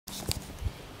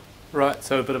Right,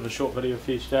 so a bit of a short video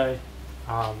for you today.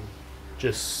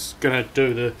 Just gonna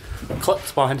do the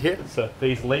clips behind here. So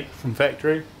these leak from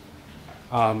factory.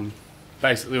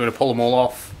 Basically we're gonna pull them all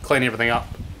off, clean everything up,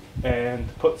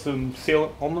 and put some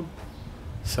sealant on them.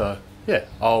 So yeah,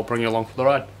 I'll bring you along for the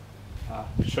ride.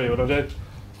 Show you what I do.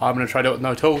 I'm gonna try to do it with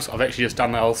no tools. I've actually just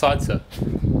done the other side, so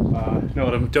you know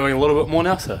what I'm doing a little bit more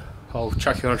now. So I'll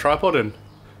chuck you on a tripod and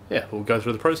yeah, we'll go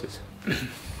through the process.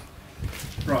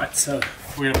 Right, so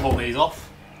we're going to pull these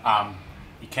off.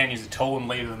 You can use a tool and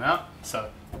leave them out. So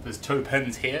there's two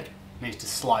pins here, it needs to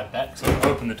slide back. So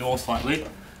I'll open the door slightly, I'm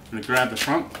going to grab the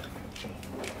front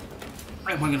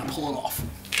and we're going to pull it off.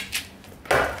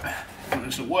 We're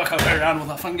just going to work our way around with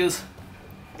our fingers.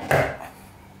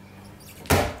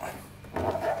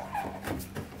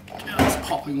 Just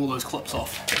popping all those clips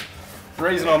off. The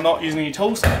reason I'm not using any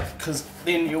tools, because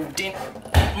then you'll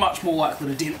much more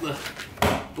likely to dent the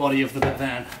body of the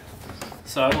van.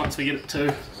 So once we get it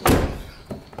to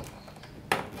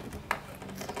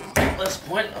this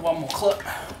point, one more clip,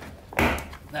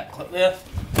 that clip there,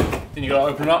 then you got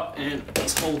to open it up and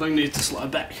this whole thing needs to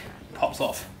slide back, pops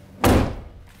off,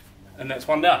 and that's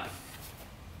one down.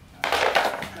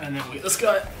 And then we get this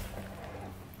guy.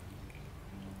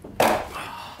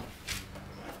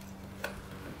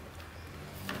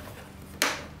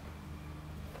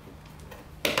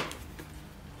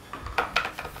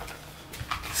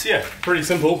 So yeah, pretty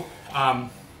simple.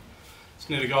 Just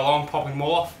need to go along, popping them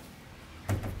all off.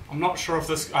 I'm not sure if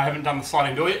this, I haven't done the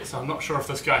sliding door yet, so I'm not sure if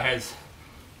this guy has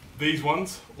these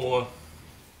ones or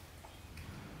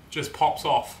just pops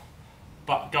off.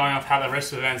 But going off how the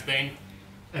rest of the van's been,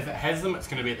 if it has them, it's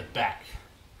going to be at the back.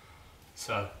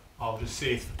 So I'll just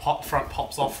see if the front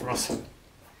pops off for us.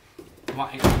 I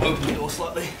might open the door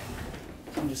slightly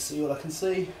and just see what I can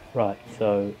see. Right,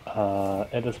 so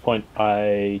at this point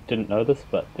I didn't know this,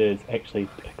 but there's actually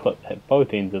a clip at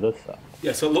both ends of this. So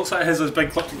yeah, so it looks like it has those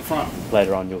big clips at the front.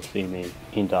 later on you'll see me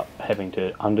end up having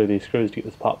to undo these screws to get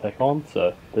this part back on.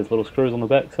 So there's little screws on the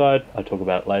back side. I'll talk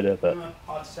about it later, but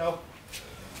hard to tell.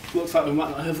 Looks like we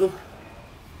might not have them.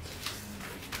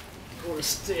 Or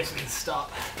just see if we can start.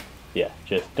 yeah,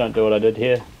 just don't do what I did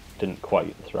here. Didn't quite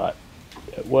get this right.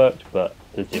 It worked, but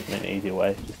there's definitely an easier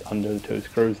way. Just undo the two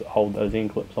screws that hold those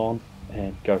end clips on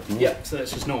and go from there. Yeah, so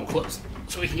that's just normal clips.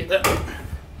 So we can get that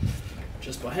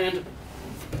just by hand.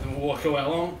 And then we'll walk our way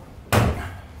along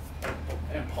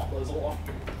and pop those all off.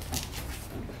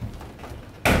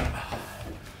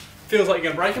 Feels like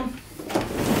you're going to break them.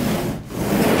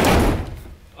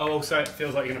 I will say it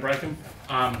feels like you're going to break them.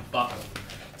 But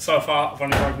so far I've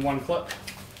only broken one clip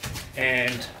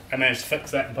and I managed to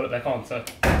fix that and put it back on. So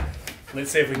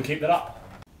let's see if we can keep that up.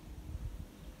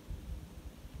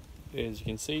 As you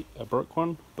can see, I broke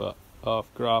one, but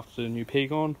I've grafted a new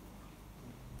peg on.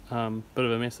 Bit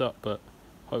of a mess up, but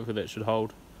hopefully that should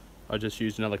hold. I just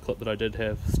used another clip that I did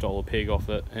have, stole a peg off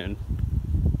it and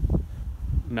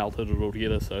melted it all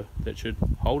together, so that should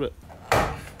hold it.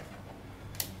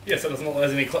 Yeah, so it doesn't look like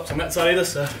there's any clips on that side either,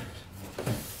 so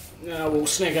now we'll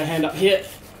snag our hand up here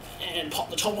and pop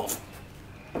the top off.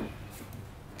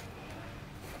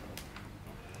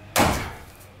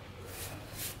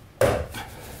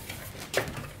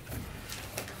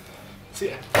 So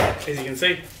yeah, as you can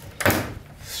see,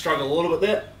 struggle a little bit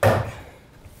there,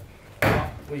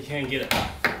 but we can get it.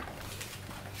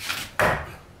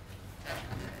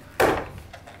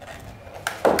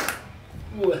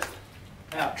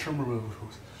 Without trim removal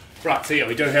tools. Right, so yeah,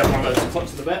 we do have one of those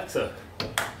clips at the back, so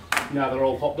now they're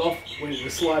all popped off, we need to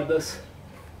slide this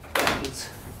backwards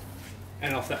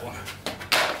and off that one.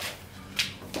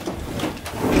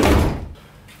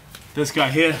 This guy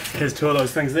here has two of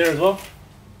those things there as well.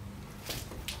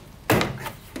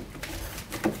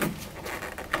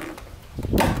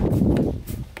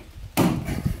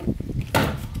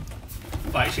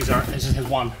 But actually, sorry, it just has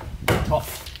one top.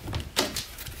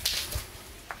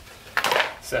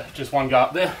 So just one go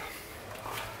up there.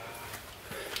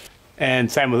 And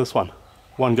same with this one.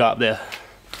 One go up there.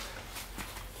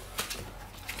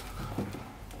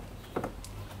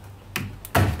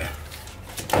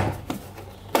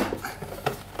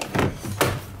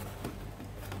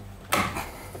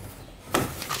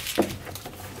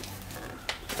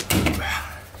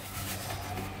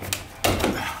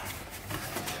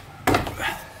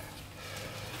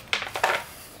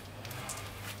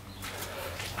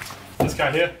 This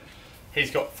guy here, he's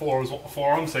got four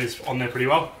arms, so he's on there pretty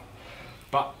well.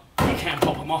 But you can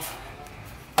pop them off.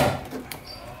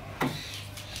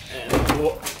 And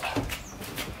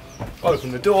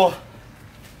open the door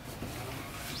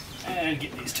and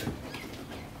get these two.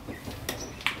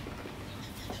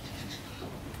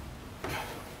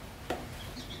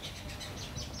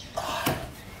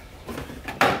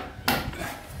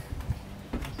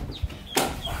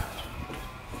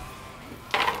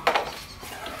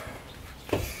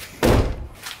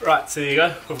 Right, so there you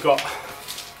go. We've got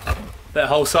that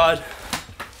whole side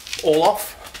all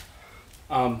off.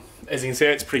 As you can see,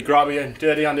 it's pretty grubby and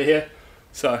dirty under here.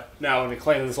 So now I'm going to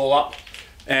clean this all up.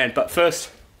 But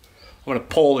first, I'm going to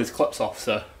pull these clips off.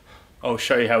 So I'll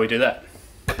show you how we do that.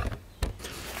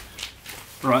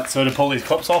 Right, so to pull these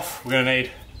clips off, we're going to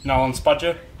need nylon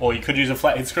spudger, or you could use a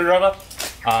flathead screwdriver.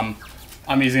 I'm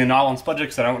using a nylon spudger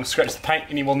because I don't want to scratch the paint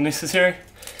any more than necessary,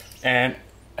 and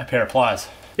a pair of pliers.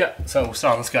 Yeah, so we'll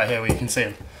start on this guy here where you can see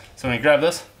him. So I'm going to grab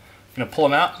this, I'm going to pull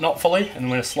him out, not fully, and I'm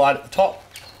going to slide at the top,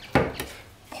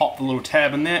 pop the little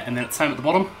tab in there, and then it's the same at the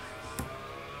bottom.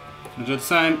 I'm going to do the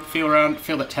same, feel around,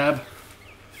 feel that tab,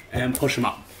 and push him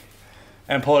up,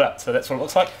 and pull it out. So that's what it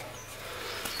looks like.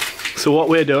 So what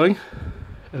we're doing,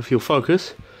 if you'll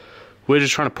focus, we're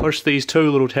just trying to push these two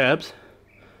little tabs,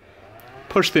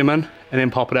 push them in, and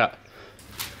then pop it out.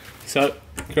 So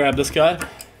grab this guy,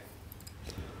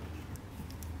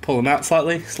 pull them out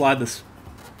slightly, slide this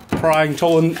prying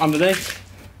tool in underneath,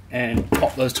 and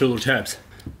pop those two little tabs.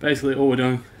 Basically all we're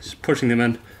doing is pushing them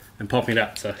in and popping it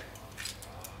out. So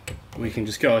we can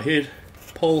just go ahead,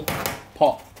 pull,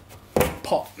 pop,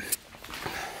 pop.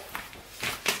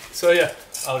 So yeah,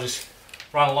 I'll just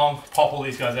run along, pop all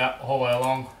these guys out the whole way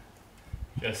along.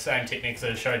 The same techniques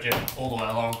that I showed you all the way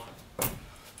along.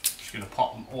 Just going to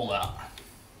pop them all out.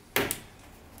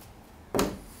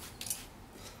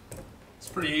 It's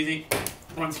pretty easy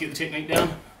once you get the technique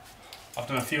down. I've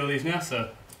done a few of these now, so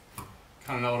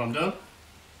kind of know what I'm doing.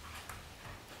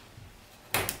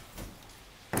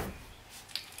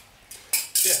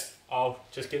 Yeah, I'll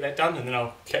just get that done and then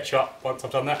I'll catch you up once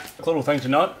I've done that. A little thing to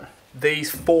note,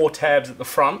 these 4 tabs at the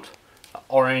front are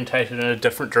orientated in a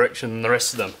different direction than the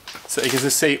rest of them. So you can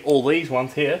just see all these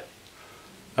ones here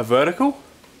are vertical.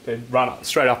 They run up,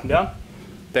 straight up and down.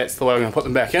 That's the way I'm going to put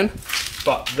them back in.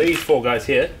 But these 4 guys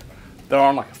here, they're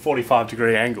on like a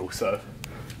 45-degree angle. So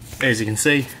as you can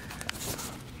see,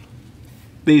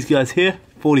 these guys here,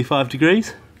 45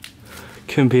 degrees,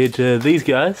 compared to these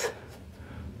guys,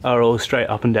 are all straight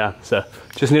up and down. So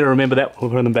just need to remember that when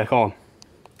we're putting them back on.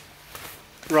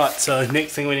 Right, so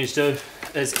next thing we need to do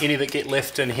is any that get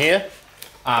left in here,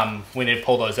 we need to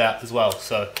pull those out as well.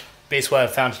 So best way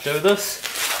I've found to do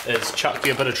this is chuck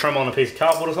you a bit of trim on a piece of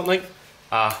cardboard or something.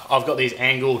 I've got these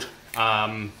angled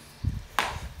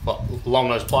long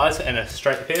nose pliers and a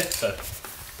straight pair. So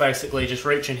basically just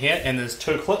reach in here and there's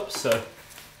 2 clips. So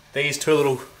these 2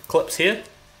 little clips here,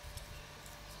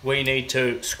 we need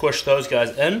to squish those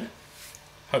guys in.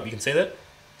 Hope you can see that.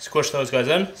 Squish those guys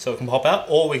in so it can pop out,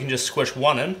 or we can just squish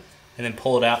one in and then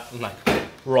pull it out and like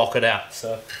rock it out.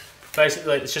 So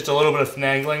basically it's just a little bit of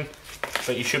finagling,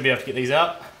 but you should be able to get these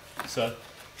out. So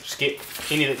just get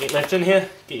any that get left in here,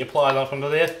 get your pliers up under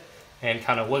there and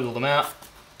kind of wiggle them out,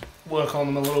 work on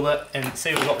them a little bit, and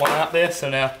see we've got one out there.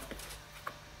 So now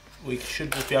we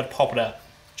should just be able to pop it out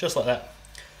just like that.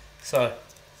 So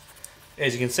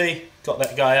as you can see, got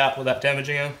that guy out without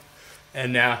damaging him,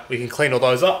 and now we can clean all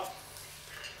those up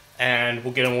and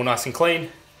we'll get them all nice and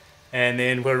clean, and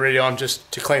then we're ready on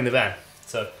just to clean the van.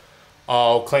 So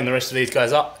I'll clean the rest of these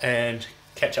guys up and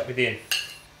catch up with you.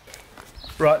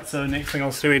 Right, so next thing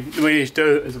we need to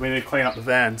do is we need to clean up the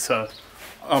van. So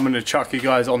I'm going to chuck you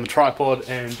guys on the tripod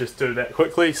and just do that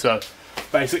quickly. So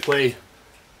basically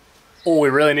all we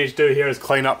really need to do here is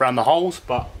clean up around the holes,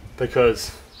 but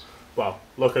because, well,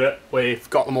 look at it, we've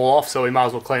got them all off, so we might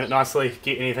as well clean it nicely,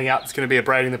 get anything out that's going to be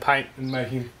abrading the paint and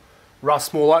making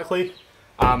rust more likely.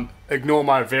 Ignore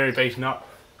my very beaten up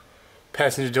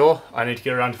passenger door. I need to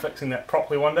get around to fixing that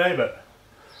properly one day, but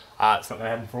it's not going to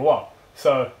happen for a while.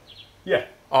 So yeah,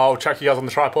 I'll chuck you guys on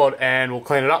the tripod and we'll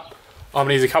clean it up. I'm going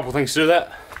to use a couple of things to do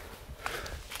that.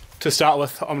 To start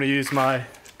with, I'm going to use my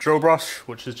drill brush,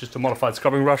 which is just a modified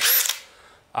scrubbing brush.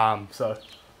 So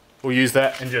we'll use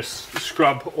that and just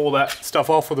scrub all that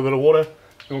stuff off with a bit of water.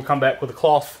 And we'll come back with a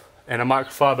cloth and a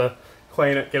microfiber,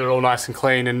 clean it, get it all nice and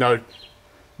clean and no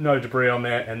debris on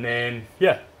there. And then,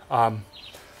 yeah,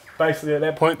 basically at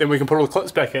that point, then we can put all the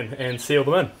clips back in and seal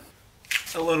them in.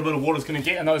 A little bit of water's going to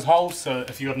get in those holes, so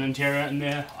if you've got an interior in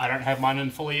there, I don't have mine in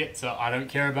fully yet, so I don't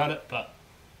care about it, but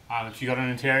if you've got an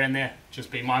interior in there,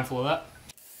 just be mindful of that.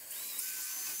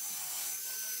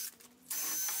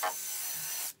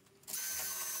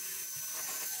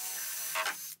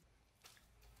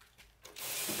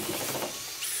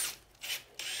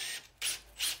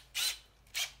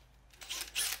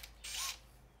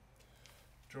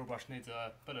 Drill brush needs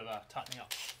a bit of tightening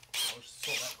up, so I'll just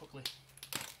sort that quickly.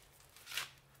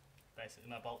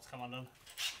 Basically my bolts come undone.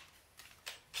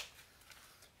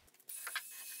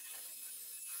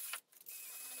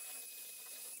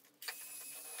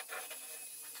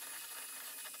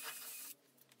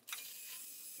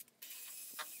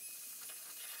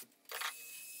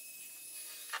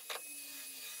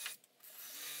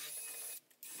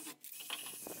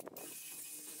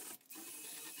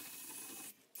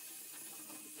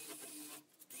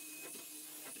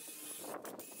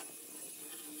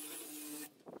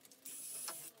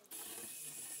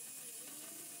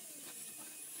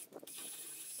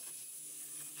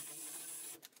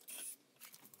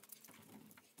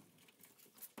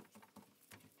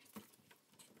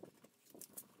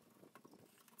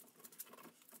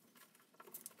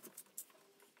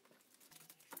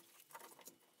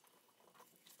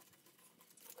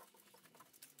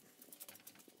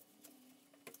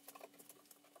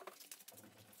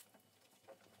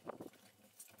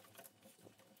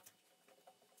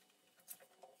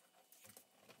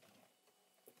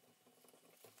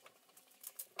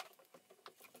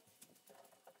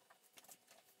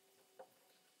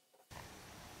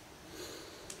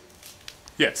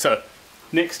 yeah, so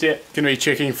next step going to be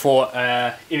checking for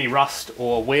any rust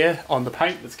or wear on the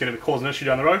paint that's going to cause an issue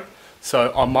down the road.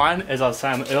 So on mine, as I was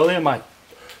saying earlier, my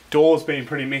door's been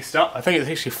pretty messed up. I think it's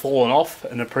actually fallen off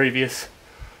in the previous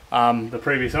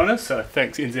owners, so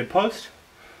thanks NZ Post.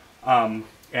 And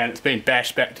it's been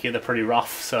bashed back together pretty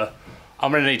rough, so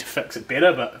I'm going to need to fix it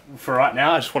better, but for right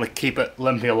now I just want to keep it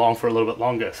limping along for a little bit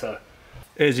longer. So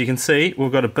as you can see,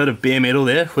 we've got a bit of bare metal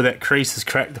there where that crease has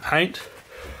cracked the paint.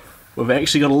 We've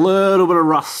actually got a little bit of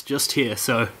rust just here,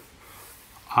 so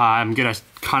I'm going to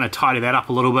kind of tidy that up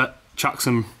a little bit, chuck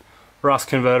some rust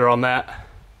converter on that,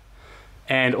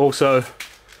 and also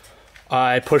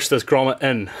I pushed this grommet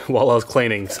in while I was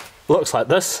cleaning. It looks like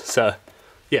this, so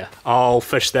yeah, I'll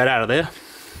fish that out of there.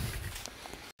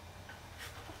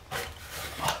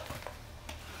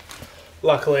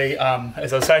 Luckily,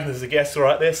 as I was saying, there's a gas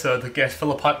right there, so the gas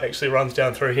filler pipe actually runs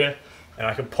down through here, and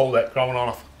I can pull that grommet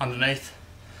off underneath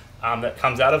that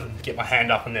comes out of and get my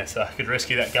hand up in there so I could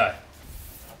rescue that guy.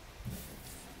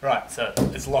 Right, so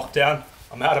it's locked down.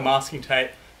 I'm out of masking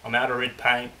tape, I'm out of red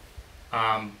paint,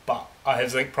 but I have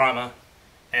zinc primer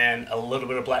and a little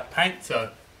bit of black paint,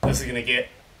 so this is going to get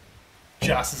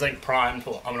just zinc primed.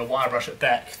 I'm going to wire brush it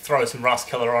back, throw some rust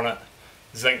killer on it,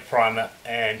 zinc prime it,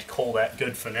 and call that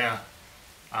good for now.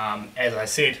 As I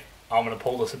said, I'm going to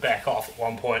pull this back off at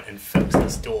one point and fix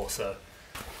this door, so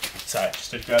just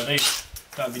to grab these,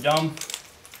 don't be dumb,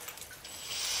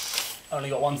 only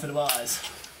got one set of eyes.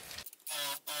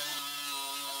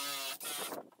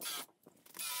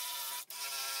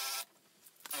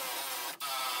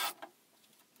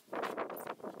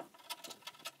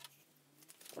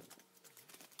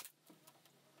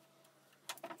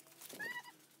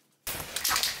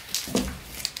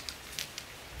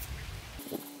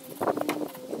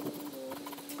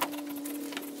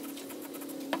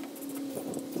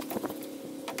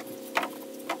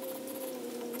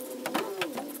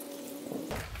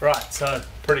 Right, so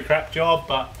pretty crap job,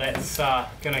 but that's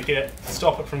going to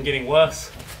stop it from getting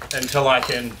worse until I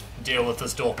can deal with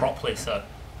this door properly. So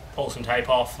pull some tape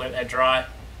off, let that dry,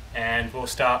 and we'll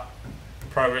start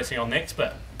progressing on the next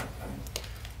bit.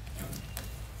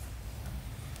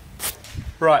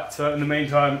 Right, so in the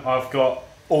meantime I've got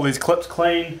all these clips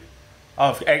clean.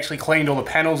 I've actually cleaned all the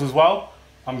panels as well.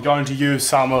 I'm going to use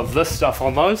some of this stuff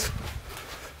on those.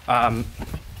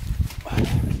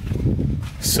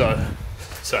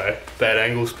 So bad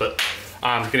angles, but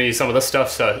I'm going to use some of this stuff.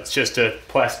 So it's just a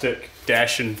plastic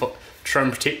dash and trim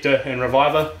protector and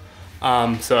reviver.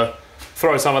 So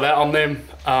throw some of that on them,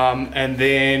 and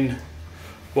then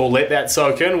we'll let that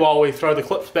soak in while we throw the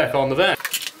clips back on the van.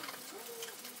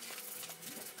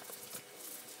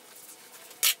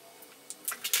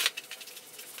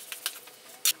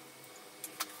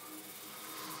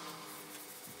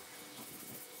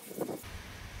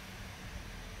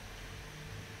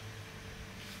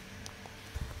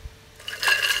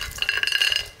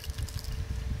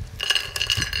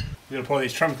 We're going to pull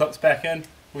these trim clips back in,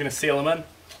 we're going to seal them in.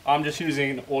 I'm just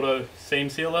using an auto seam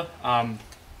sealer.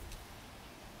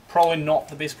 Probably not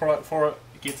the best product for it,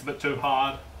 it gets a bit too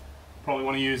hard. Probably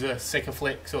want to use a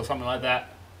Sikaflex or something like that,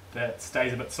 that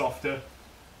stays a bit softer.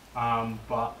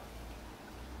 But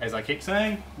as I keep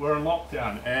saying, we're in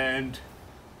lockdown and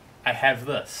I have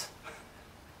this.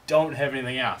 Don't have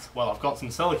anything else. Well, I've got some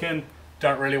silicone,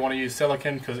 don't really want to use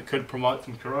silicone because it could promote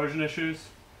some corrosion issues.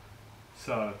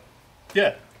 So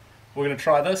yeah, we're going to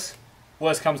try this.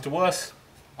 Worst comes to worst,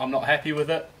 I'm not happy with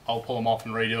it, I'll pull them off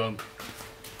and redo them.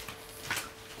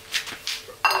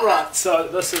 Right, so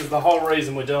this is the whole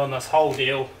reason we're doing this whole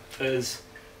deal, is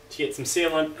to get some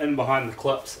sealant in behind the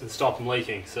clips and stop them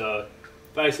leaking. So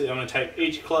basically I'm going to take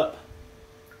each clip,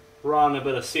 run a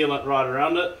bit of sealant right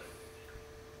around it.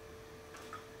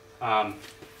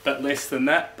 Bit less than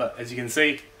that, but as you can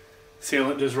see,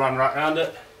 sealant just run right around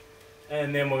it.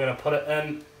 And then we're going to put it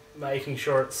in, making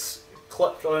sure it's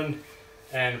clipped in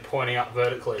and pointing up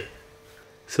vertically.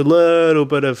 It's a little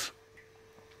bit of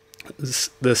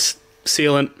this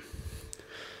sealant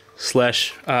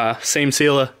slash seam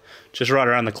sealer just right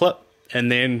around the clip,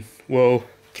 and then we'll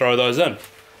throw those in.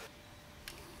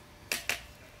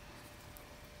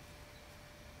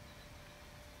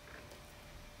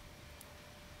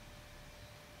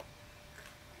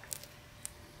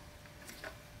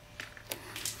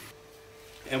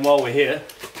 And while we're here,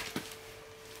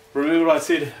 remember what I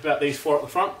said about these four at the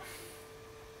front?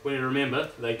 We need to remember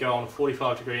they go on a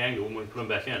 45-degree angle when we put them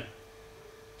back in.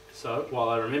 So while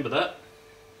I remember that,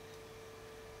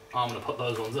 I'm going to put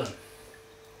those ones in.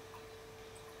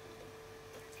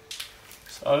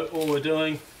 So all we're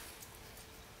doing,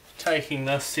 taking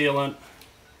this sealant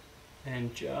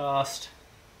and just,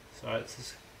 so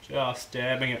it's just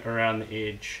dabbing it around the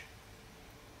edge,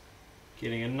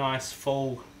 getting a nice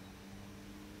full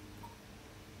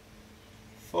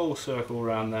circle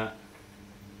around that,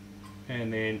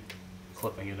 and then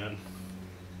clipping it in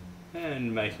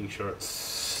and making sure it's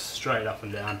straight up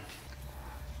and down.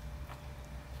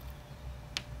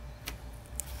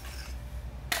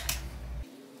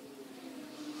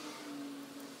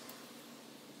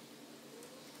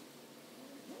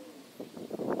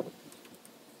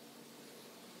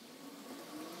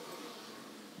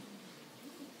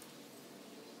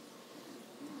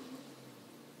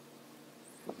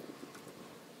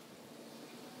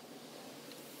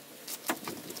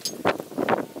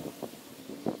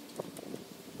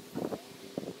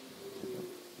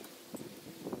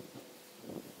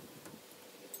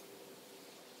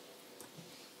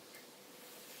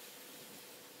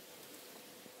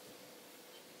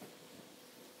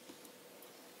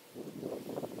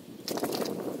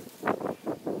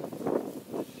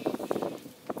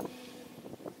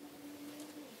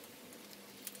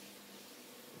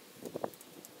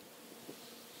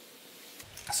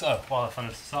 So while I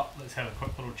finish this up, let's have a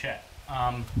quick little chat.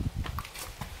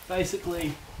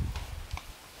 Basically,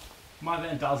 my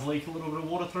van does leak a little bit of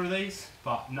water through these,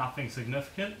 but nothing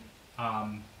significant.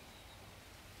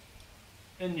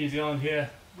 In New Zealand here,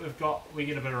 we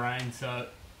get a bit of rain, so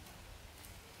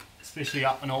especially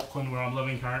up in Auckland where I'm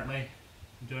living currently,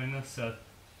 I'm doing this. So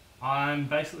I'm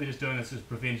basically just doing this as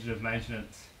preventative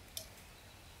maintenance.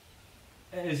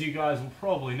 As you guys will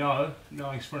probably know,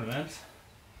 knowing Sprinter vans,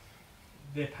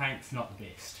 their paint's not the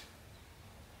best.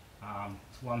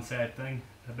 It's one sad thing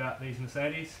about these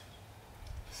Mercedes.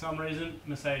 For some reason,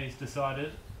 Mercedes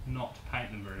decided not to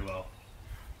paint them very well.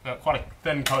 They've got quite a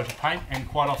thin coat of paint, and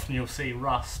quite often you'll see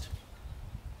rust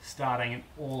starting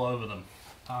all over them.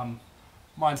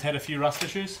 Mine's had a few rust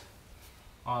issues.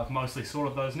 I've mostly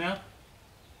sorted those now,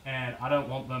 and I don't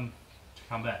want them to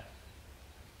come back.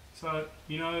 So,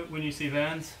 you know, when you see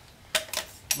vans,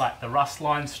 like the rust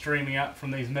lines streaming out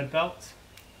from these mid belts,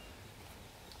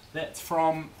 that's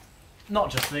from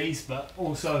not just these, but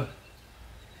also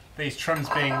these trims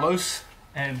being loose,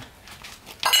 and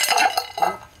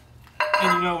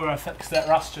you know where I fixed that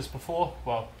rust just before?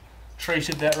 Well,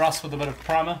 treated that rust with a bit of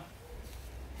primer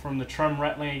from the trim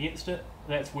rattling against it.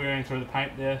 That's wearing through the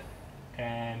paint there,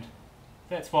 and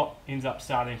that's what ends up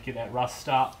starting to get that rust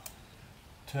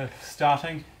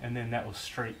starting, and then that will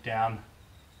streak down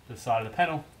the side of the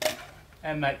panel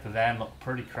and make the van look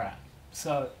pretty crap.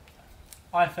 So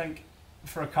I think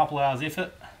for a couple hours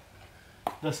effort,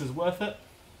 this is worth it.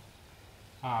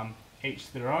 Each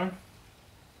to their own.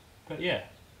 But yeah,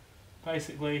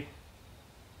 basically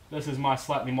this is my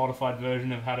slightly modified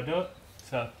version of how to do it.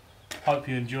 So hope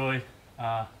you enjoy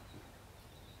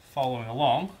following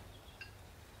along.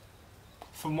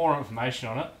 For more information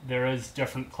on it, there is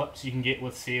different clips you can get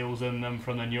with seals in them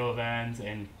from the newer vans,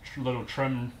 and little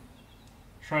trims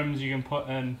you can put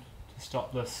in to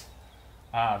stop this,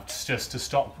 just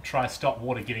to try to stop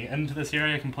water getting into this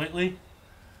area completely.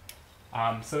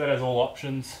 So that is all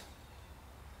options.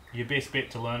 Your best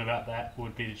bet to learn about that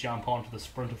would be to jump onto the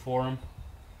Sprinter forum.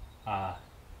 If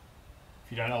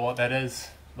you don't know what that is,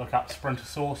 look up Sprinter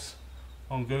Source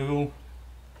on Google,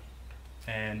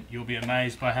 and you'll be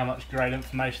amazed by how much great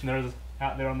information there is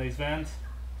out there on these vans.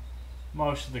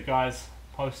 Most of the guys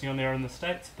posting on there are in the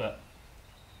States, but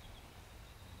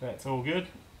that's all good.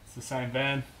 It's the same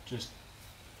van, just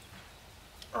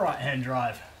right hand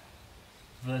drive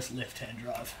versus left hand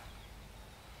drive.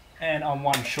 And I'm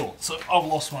one short, so I've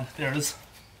lost one. There it is.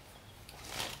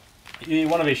 You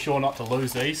want to be sure not to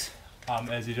lose these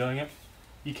as you're doing it.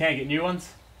 You can get new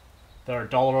ones. They're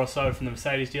 $1 or so from the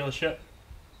Mercedes dealership.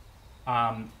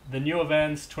 The newer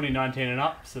vans, 2019 and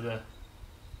up, so the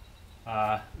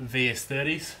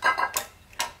VS30s.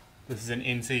 This is an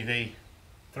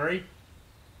NCV3.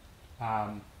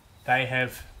 They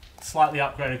have slightly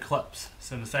upgraded clips,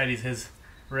 so Mercedes has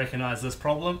recognised this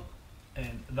problem,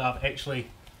 and they've actually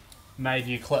made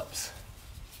new clips.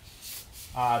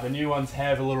 The new ones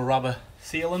have a little rubber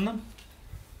seal in them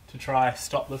to try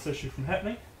stop this issue from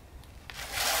happening.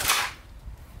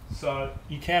 So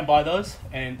you can buy those,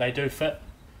 and they do fit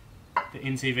the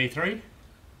NCV3.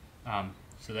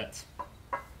 So that's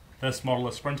this model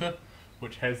of Sprinter,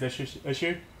 which has this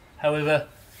issue. However,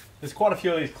 there's quite a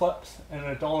few of these clips, and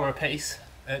at $1 a piece,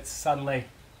 it's suddenly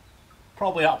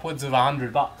probably upwards of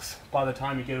 $100 by the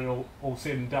time you get it all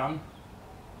said and done.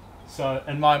 So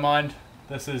in my mind,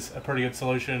 this is a pretty good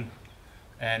solution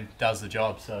and does the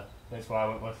job, so that's what I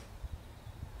went with.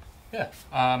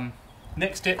 Yeah.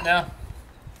 Next step now,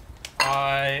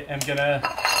 I am gonna,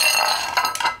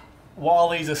 while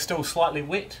these are still slightly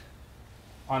wet,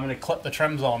 I'm going to clip the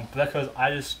trims on because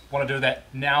I just want to do that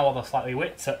now while they're slightly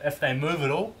wet, so if they move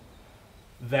at all,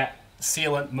 that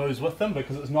sealant moves with them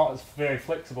because it's not as very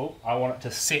flexible. I want it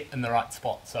to set in the right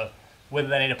spot, so whether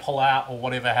they need to pull out or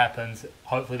whatever happens,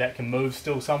 hopefully that can move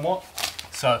still somewhat.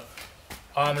 So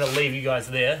I'm going to leave you guys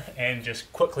there and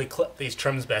just quickly clip these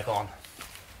trims back on.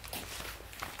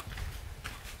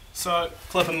 So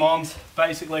clipping them on's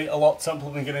basically a lot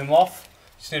simpler than getting them off.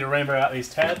 Just need to remember out these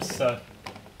tabs, so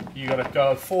you got to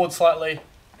go forward slightly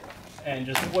and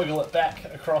just wiggle it back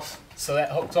across so that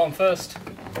hooks on first,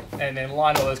 and then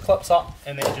line all those clips up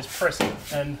and then just press it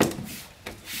in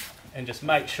and just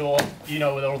make sure you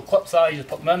know where all the clips are. You just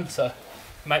put them in, so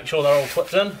make sure they're all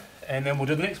clipped in, and then we'll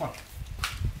do the next one.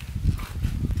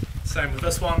 Same with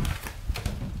this one.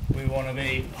 We want to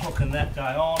be hooking that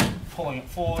guy on, pulling it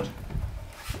forward,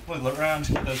 wiggle it around,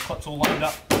 get those clips all lined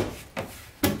up.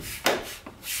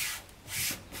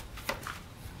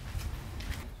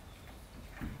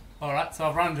 Alright, so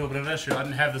I've run into a bit of an issue. I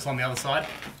didn't have this on the other side.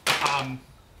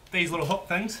 These little hook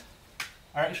things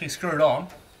are actually screwed on,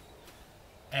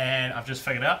 and I've just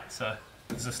figured out. So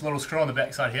there's this little screw on the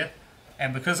back side here,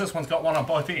 and because this one's got one on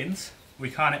both ends,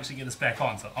 we can't actually get this back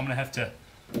on. So I'm going to have to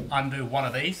undo one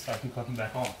of these so I can clip them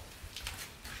back on.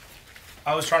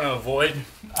 I was trying to avoid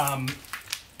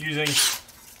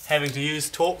having to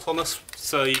use Torx on this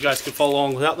so you guys could follow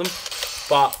along without them,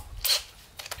 but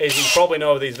as you probably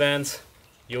know with these vans,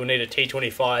 you'll need a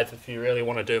T25 if you really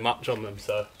want to do much on them.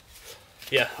 So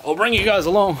yeah, I'll bring you guys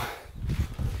along.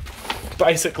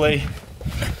 Basically,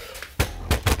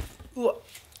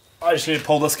 I just need to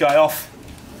pull this guy off.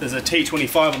 There's a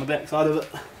T25 on the back side of it.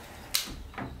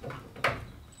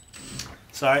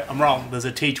 Sorry, I'm wrong. There's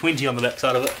a T20 on the back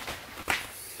side of it.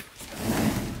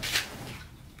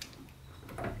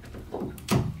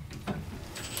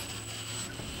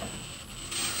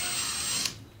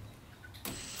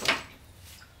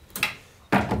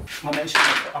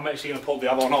 I'm actually going to pull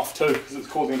the other one off too because it's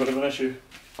causing a bit of an issue.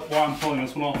 Why I'm pulling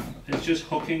this one off is just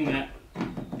hooking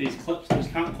these clips. I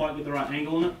just can't quite get the right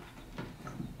angle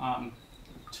on it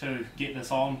to get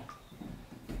this on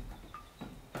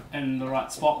in the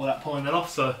right spot without pulling that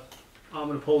off. So I'm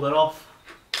going to pull that off,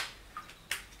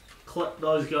 clip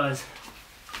those guys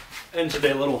into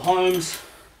their little homes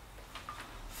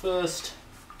first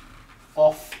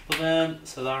off the van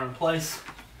so they're in place,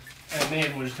 and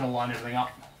then we're just going to line everything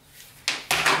up.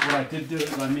 What I did do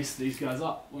is I messed these guys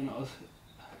up when I was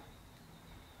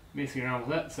messing around with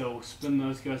that, so we'll spin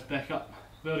those guys back up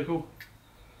vertical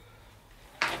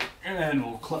and then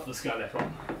we'll clip this guy back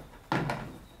on.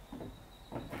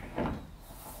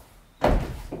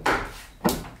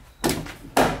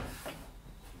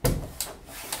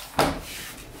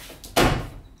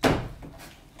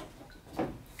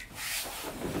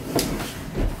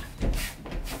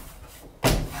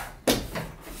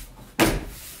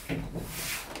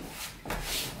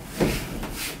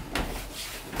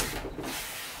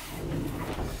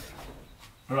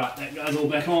 Alright, that guy's all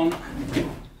back on.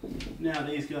 Now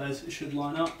these guys should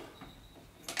line up.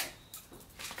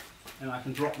 And I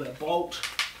can drop that bolt.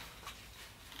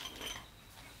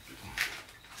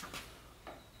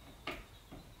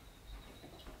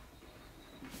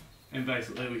 And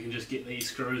basically we can just get these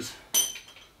screws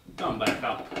done back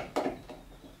up.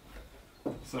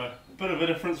 So, a bit of a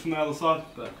difference from the other side,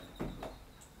 but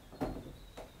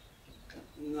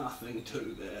nothing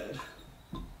too bad.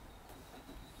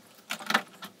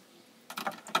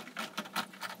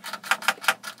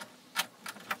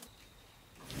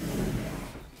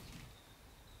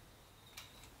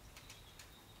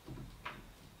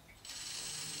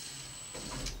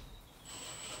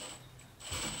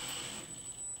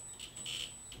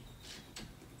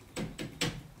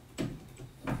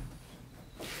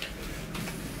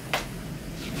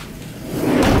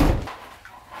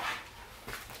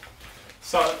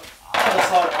 So, I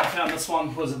decided I found this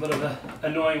one was a bit of an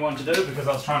annoying one to do because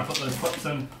I was trying to put those clips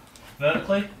in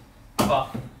vertically,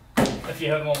 but if you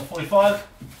have them on the 45,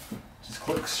 just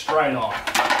click straight on.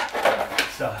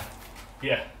 So,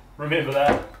 yeah, remember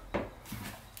that.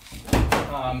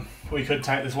 We could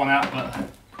take this one out, but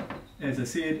as I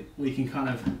said, we can kind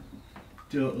of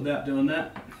do it without doing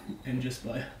that and just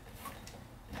by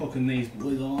hooking these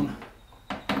boys on.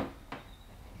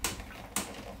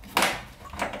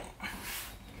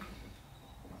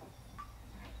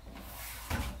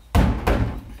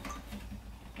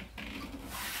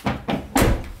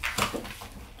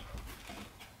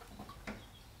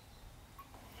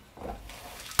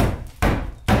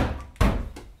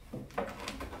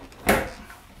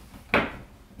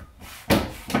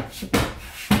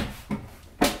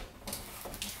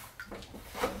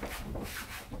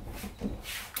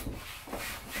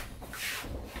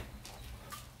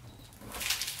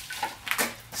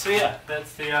 So yeah,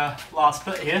 that's the last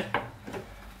bit here.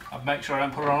 I'll make sure I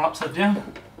don't put it on upside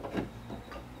down.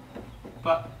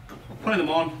 But putting them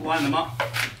on, line them up.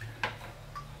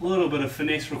 A little bit of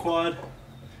finesse required.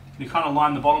 You kind of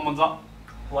line the bottom ones up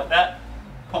like that,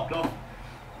 popped off,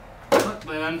 clip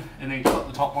them in, and then clip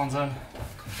the top ones in.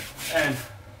 And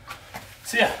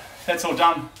so yeah, that's all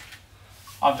done.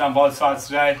 I've done both sides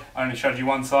today. I only showed you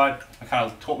one side. I kind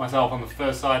of taught myself on the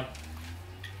first side.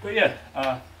 But yeah,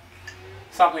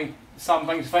 something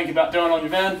to think about doing on your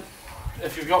van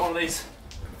if you've got one of these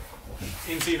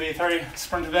NCV3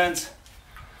 Sprinter vans.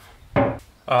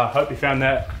 I hope you found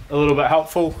that a little bit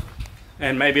helpful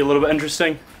and maybe a little bit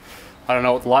interesting. I don't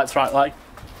know what the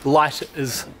light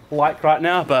is like right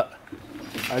now, but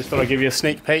I just thought I'd give you a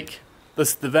sneak peek. This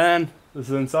is the van, this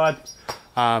is inside.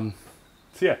 So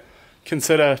yeah,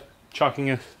 consider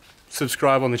chucking a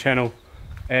subscribe on the channel,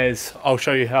 as I'll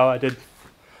show you how I did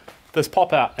this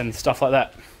pop out and stuff like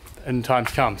that in time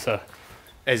to come. So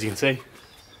as you can see,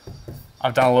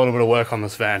 I've done a little bit of work on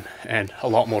this van and a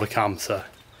lot more to come. So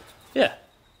yeah,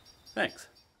 thanks.